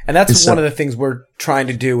exactly. And that's one of the things we're trying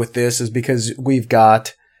to do with this is because we've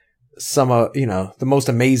got some, the most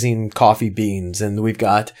amazing coffee beans, and we've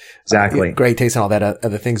got great taste and all that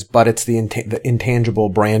other things, but it's the intangible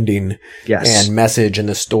branding and message and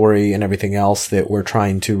the story and everything else that we're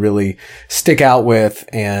trying to really stick out with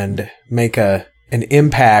and make an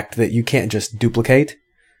impact that you can't just duplicate.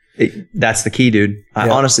 That's the key, dude. I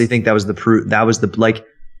honestly think that was the proof. That was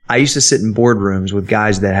I used to sit in boardrooms with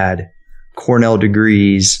guys that had Cornell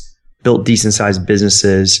degrees, built decent sized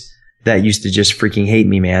businesses that used to just freaking hate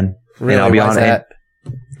me, man. Really? And I'll be honest,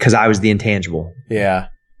 because I was the intangible. Yeah.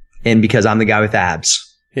 And because I'm the guy with abs.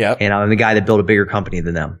 Yeah. And I'm the guy that built a bigger company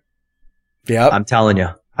than them. Yeah. I'm telling you,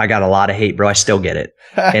 I got a lot of hate, bro. I still get it.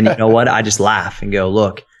 And you know what? I just laugh and go,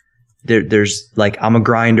 look, there's like, I'm a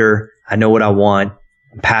grinder. I know what I want.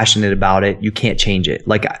 I'm passionate about it. You can't change it.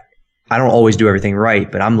 Like I don't always do everything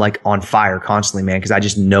right, but I'm like on fire constantly, man, because I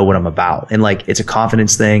just know what I'm about. And like, it's a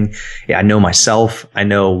confidence thing. Yeah, I know myself. I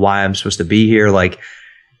know why I'm supposed to be here. Like,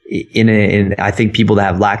 I think people that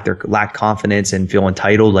have lack confidence and feel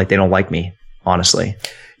entitled, like they don't like me, honestly.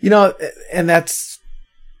 And that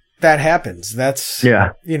happens. That's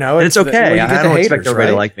and it's okay. I don't expect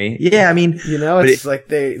everybody to like me. Yeah, I mean, it's like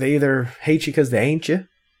they either hate you because they ain't you.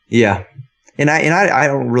 Yeah. And I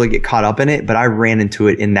don't really get caught up in it, but I ran into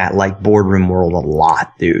it in that like boardroom world a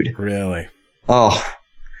lot, dude. Really? Oh,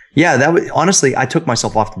 yeah. Honestly, I took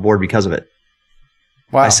myself off the board because of it.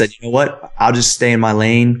 Wow. I said, you know what? I'll just stay in my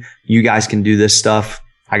lane. You guys can do this stuff.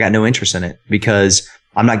 I got no interest in it because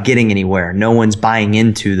I'm not getting anywhere. No one's buying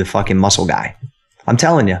into the fucking muscle guy. I'm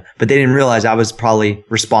telling you. But they didn't realize I was probably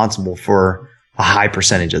responsible for a high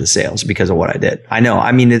percentage of the sales because of what I did. I know.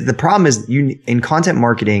 I mean, the problem is in content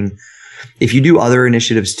marketing, if you do other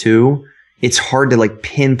initiatives too, it's hard to like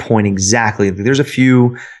pinpoint exactly. There's a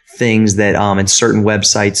few things that in certain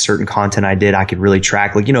websites, certain content I could really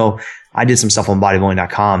track. Like, I did some stuff on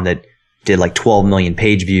bodybuilding.com that did like 12 million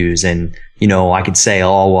page views. And, I could say,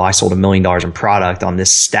 oh, well, I sold $1 million in product on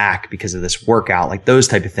this stack because of this workout, like those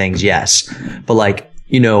type of things. Yes. But like,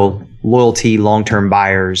 loyalty, long-term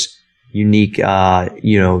buyers, unique,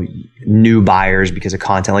 new buyers because of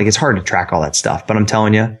content, like it's hard to track all that stuff. But I'm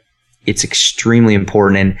telling you, it's extremely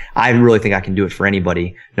important. And I really think I can do it for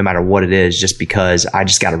anybody, no matter what it is, just because I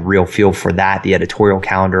just got a real feel for that, the editorial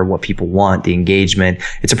calendar, what people want, the engagement.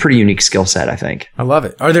 It's a pretty unique skill set, I think. I love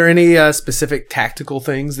it. Are there any specific tactical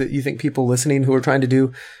things that you think people listening who are trying to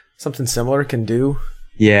do something similar can do?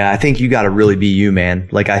 Yeah, I think you got to really be you, man.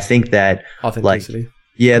 Like, I think that authenticity.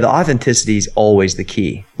 The authenticity is always the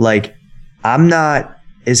key. Like, I'm not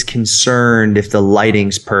as concerned if the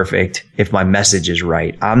lighting's perfect, if my message is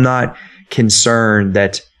right. I'm not concerned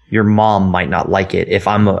that your mom might not like it if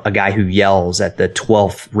I'm a guy who yells at the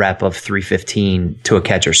 12th rep of 315 to a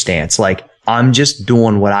catcher stance. Like, I'm just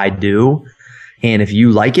doing what I do. And if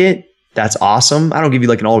you like it, that's awesome. I don't give you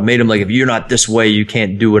like an ultimatum. Like, if you're not this way, you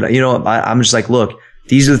can't do it. You know, I'm just like, look,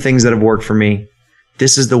 these are the things that have worked for me.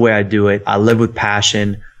 This is the way I do it. I live with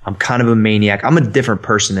passion. I'm kind of a maniac. I'm a different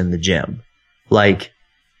person in the gym. Like,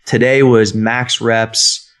 today was max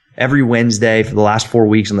reps every Wednesday for the last 4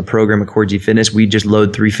 weeks on the program at Cory G Fitness. We just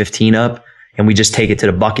load 315 up and we just take it to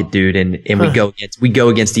the bucket, dude. And we go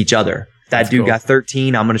against each other. That dude got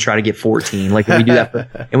 13. I'm going to try to get 14. Like, we do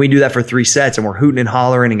that for 3 sets, and we're hooting and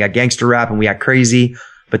hollering and got gangster rap and we got crazy.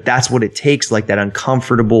 But that's what it takes. Like, that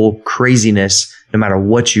uncomfortable craziness, no matter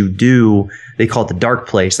what you do. They call it the dark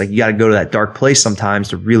place. Like, you got to go to that dark place sometimes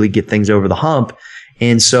to really get things over the hump.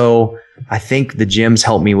 And so I think the gyms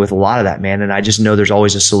help me with a lot of that, man. And I just know there's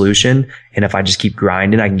always a solution. And if I just keep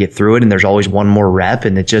grinding, I can get through it. And there's always one more rep.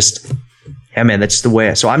 And it just, yeah, man, that's the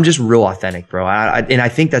way. So I'm just real authentic, bro. And I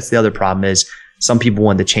think that's the other problem is some people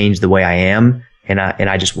want to change the way I am. And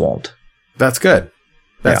I just won't. That's good.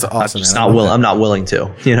 That's awesome. I'm not willing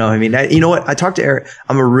to, you know, I mean, you know what? I talked to Eric.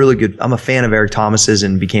 I'm a fan of Eric Thomas's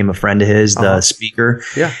and became a friend of his, the speaker.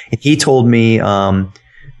 Yeah. And he told me,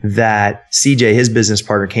 that CJ, his business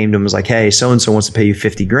partner, came to him and was like, hey, so-and-so wants to pay you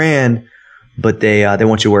 $50,000, but they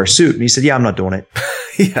want you to wear a suit. And he said, yeah, I'm not doing it.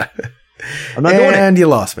 Yeah. I'm not doing it. And you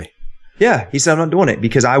lost me. Yeah. He said, I'm not doing it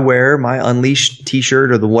because I wear my Unleashed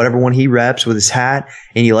t-shirt or the whatever one he reps with his hat,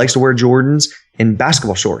 and he likes to wear Jordans and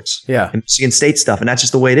basketball shorts. Yeah. And Michigan State stuff. And that's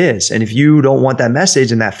just the way it is. And if you don't want that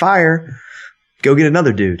message and that fire, go get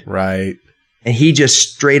another dude. Right. And he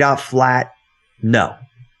just straight out flat, no.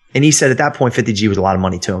 And he said at that point, 50G was a lot of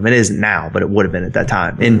money to him. It isn't now, but it would have been at that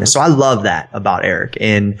time. And so I love that about Eric.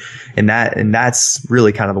 And that's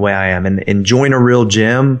really kind of the way I am. And join a real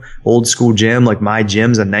gym, old school gym, like my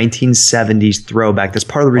gym's a 1970s throwback. That's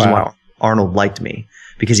part of the reason why Arnold liked me,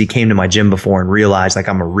 because he came to my gym before and realized like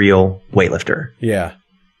I'm a real weightlifter. Yeah.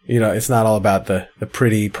 You know, it's not all about the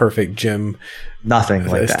pretty, perfect gym. Nothing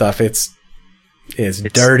like that stuff. It's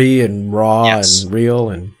dirty and raw and real,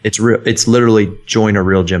 and it's real. It's literally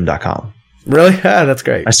joinarealgym.com. Really? Yeah, that's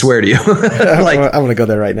great. I swear to you. Like, I'm going to go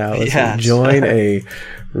there right now. Let's see. Join a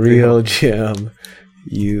real gym,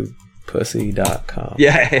 youpussy.com.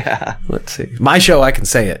 Yeah. Let's see. My show, I can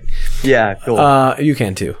say it. Yeah, cool. You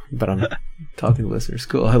can too, but I'm talking to listeners.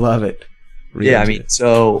 Cool. I love it. Real gym. I mean,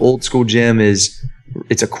 so Old School Gym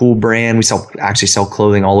it's a cool brand. We actually sell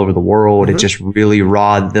clothing all over the world. It's just really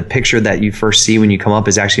raw. The picture that you first see when you come up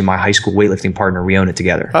is actually my high school weightlifting partner. We own it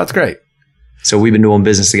together. Oh, that's great. So we've been doing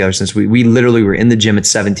business together since we literally were in the gym at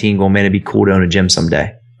 17 going, man, it'd be cool to own a gym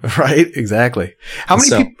someday. Right. Exactly. How many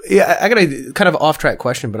people, I got a kind of off track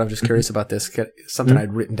question, but I'm just curious about this. Something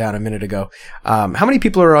I'd written down a minute ago. How many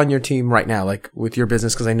people are on your team right now? Like with your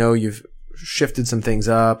business? Cause I know you've shifted some things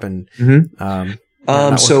up and,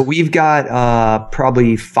 so we've got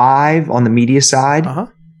probably 5 on the media side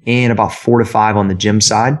and about 4 to 5 on the gym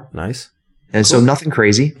side. Nice. And so nothing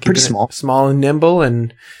crazy, pretty small and nimble.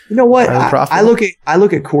 And you know what? I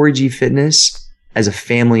look at Cory G Fitness as a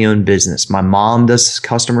family owned business. My mom does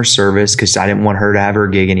customer service because I didn't want her to have her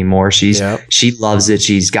gig anymore. She loves it.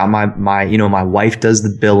 She's got my wife does the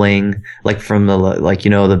billing, like from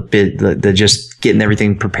the just getting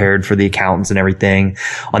everything prepared for the accountants and everything.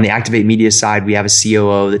 On the Activate Media side, we have a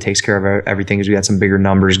COO that takes care of everything because we got some bigger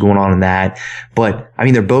numbers going on in that. But I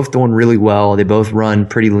mean, they're both doing really well. They both run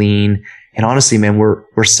pretty lean. And honestly, man,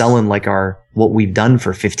 we're selling like what we've done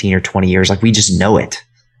for 15 or 20 years. Like, we just know it.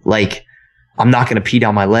 Like, I'm not going to pee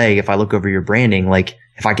down my leg if I look over your branding. Like,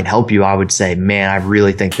 if I can help you, I would say, man, I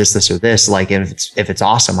really think this, or this. Like, if it's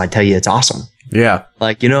awesome, I tell you it's awesome. Yeah.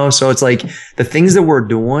 Like, you know, so it's like the things that we're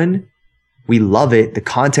doing, we love it. The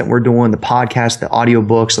content we're doing, the podcast, the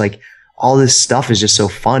audiobooks, like all this stuff is just so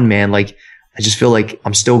fun, man. Like, I just feel like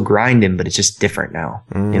I'm still grinding, but it's just different now.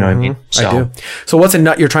 You know what I mean? So, I do. So what's a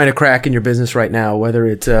nut you're trying to crack in your business right now? Whether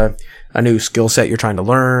it's a new skill set you're trying to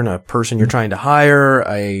learn, a person you're trying to hire,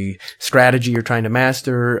 a strategy you're trying to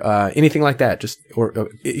master, anything like that, or an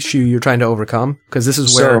issue you're trying to overcome. Cause this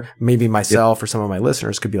is where maybe myself or some of my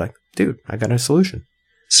listeners could be like, dude, I got a solution.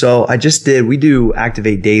 So we do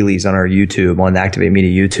Activate dailies on our YouTube, on the Activate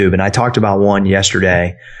Media YouTube. And I talked about one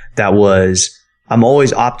yesterday that was, I'm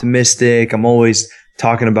always optimistic. I'm always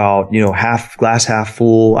talking about, glass half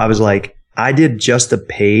full. I was like, I did just a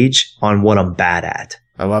page on what I'm bad at.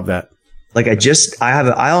 I love that. Like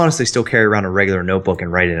I honestly still carry around a regular notebook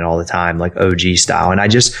and write in it all the time, like OG style. And I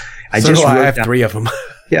have 3 of them.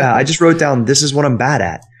 Yeah. I just wrote down, this is what I'm bad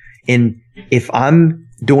at. And if I'm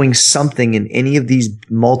doing something in any of these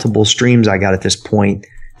multiple streams I got at this point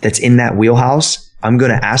that's in that wheelhouse, I'm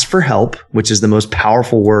going to ask for help, which is the most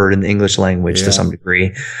powerful word in the English language to some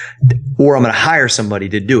degree, or I'm going to hire somebody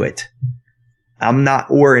to do it. And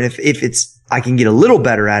if I can get a little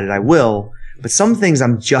better at it, I will. But some things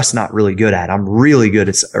I'm just not really good at. I'm really good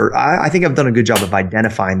at, I think I've done a good job of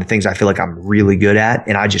identifying the things I feel like I'm really good at,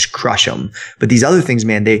 and I just crush them. But these other things,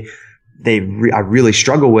 man, I really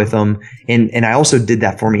struggle with them. And I also did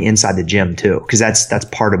that for me inside the gym too, because that's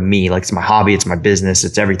part of me. Like, it's my hobby. It's my business.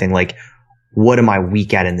 It's everything. Like, what am I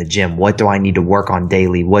weak at in the gym? What do I need to work on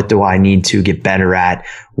daily? What do I need to get better at?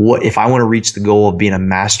 What if I want to reach the goal of being a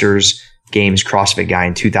Masters Games CrossFit guy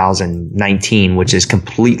in 2019, which is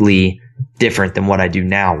completely different than what I do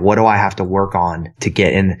now? What do I have to work on to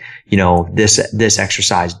get in, this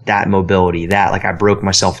exercise, that mobility, that, like, I broke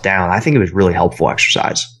myself down. I think it was really helpful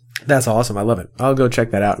exercise. That's awesome. I love it. I'll go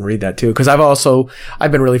check that out and read that too. Cause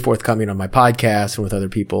I've been really forthcoming on my podcast and with other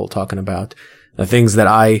people talking about the things that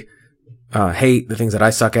I hate, the things that I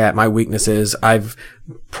suck at, my weaknesses. I've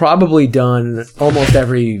probably done almost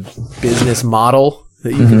every business model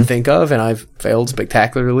that you can think of, and I've failed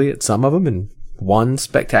spectacularly at some of them and won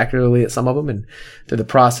spectacularly at some of them. And through the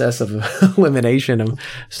process of elimination, I've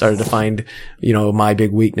started to find, my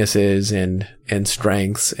big weaknesses and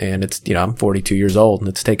strengths. And it's, I'm 42 years old, and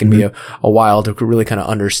it's taken me a while to really kind of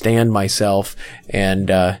understand myself and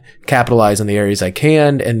capitalize on the areas I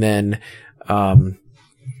can. And then what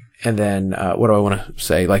do I want to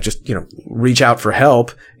say? Like, just, reach out for help,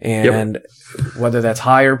 and whether that's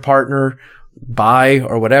hire, partner, buy,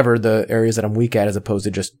 or whatever, the areas that I'm weak at, as opposed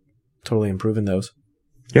to just totally improving those.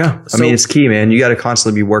 Yeah. I mean, it's key, man. You got to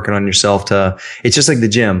constantly be working on yourself it's just like the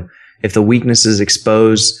gym. If the weakness is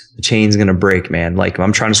exposed, the chain's going to break, man. Like, if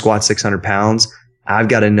I'm trying to squat 600 pounds, I've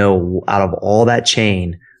got to know out of all that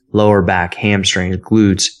chain, lower back, hamstrings,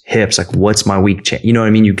 glutes, hips, like, what's my weak chain? You know what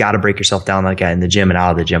I mean? You got to break yourself down like that in the gym and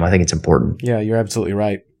out of the gym. I think it's important. Yeah, you're absolutely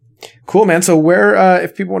right. Cool, man. So where,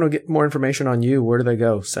 if people want to get more information on you, where do they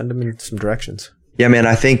go? Send them in some directions. Yeah, man.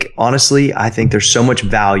 I think there's so much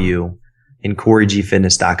value in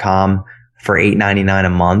CoryGFitness.com for $8.99 a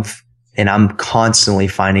month. And I'm constantly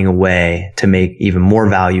finding a way to make even more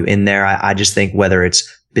value in there. I just think whether it's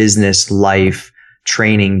business, life,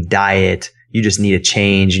 training, diet, you just need a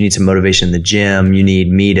change. You need some motivation in the gym. You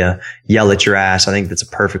need me to yell at your ass. I think that's a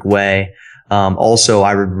perfect way. Also,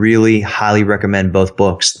 I would really highly recommend both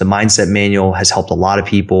books. The Mindset Manual has helped a lot of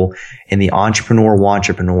people, and the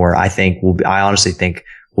Entrepreneur, I honestly think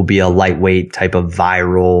will be a lightweight type of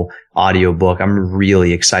viral audiobook. I'm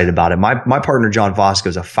really excited about it. My partner, John Fosco,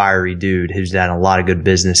 is a fiery dude who's done a lot of good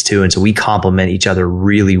business too. And so we complement each other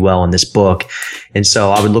really well in this book. And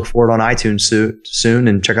so I would look for it on iTunes soon,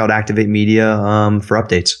 and check out Activate Media, for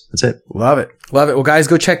updates. That's it. Love it. Love it. Well, guys,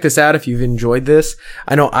 go check this out if you've enjoyed this.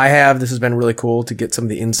 I know I have. This has been really cool to get some of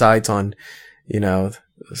the insights on,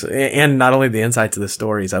 and not only the insights of the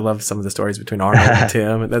stories. I love some of the stories between Arnold and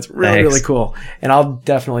Tim. And that's really, really cool. And I'll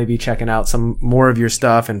definitely be checking out some more of your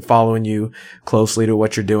stuff and following you closely to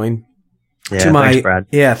what you're doing. Yeah, thanks, Brad.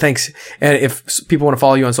 Yeah, thanks. And if people want to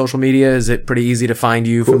follow you on social media, is it pretty easy to find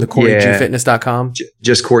you from the CoryGFitness.com?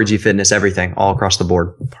 Just Cory G Fitness, everything, all across the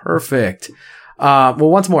board. Perfect. Well,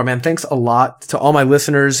 once more, man, thanks a lot to all my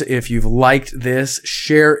listeners. If you've liked this,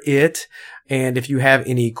 share it. And if you have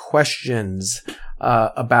any questions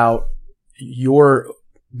about your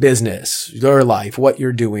business, your life, what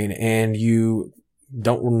you're doing, and you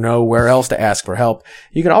don't know where else to ask for help,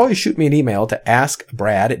 you can always shoot me an email to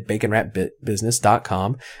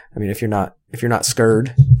askbrad@baconwrapbusiness.com. I mean, if you're not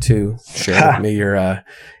scared to share with me your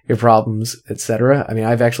problems, etc. I mean,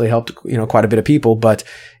 I've actually helped, quite a bit of people, but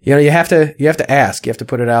you have to ask, you have to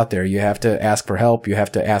put it out there. You have to ask for help. You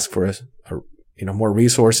have to ask for more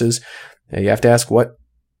resources. You have to ask what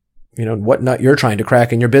nut you're trying to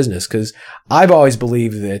crack in your business. Cause I've always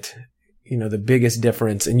believed that, the biggest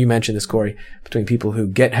difference, and you mentioned this, Cory, between people who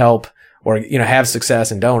get help or, have success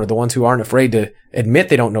and don't, are the ones who aren't afraid to admit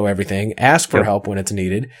they don't know everything, ask for help when it's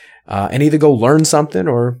needed, and either go learn something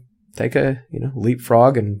or take a,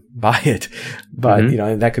 leapfrog and buy it. But,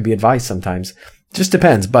 that could be advice sometimes. Just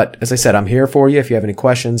depends. But as I said, I'm here for you. If you have any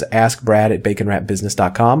questions, ask Brad at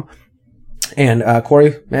baconwrapbusiness.com. And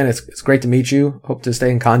Cory, man, it's great to meet you. Hope to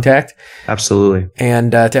stay in contact. Absolutely.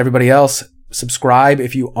 And to everybody else, subscribe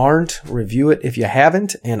if you aren't, review it if you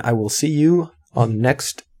haven't, and I will see you on the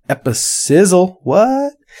next episode.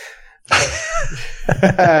 What? All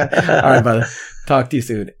right, brother. Talk to you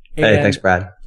soon. Hey, thanks, Brad.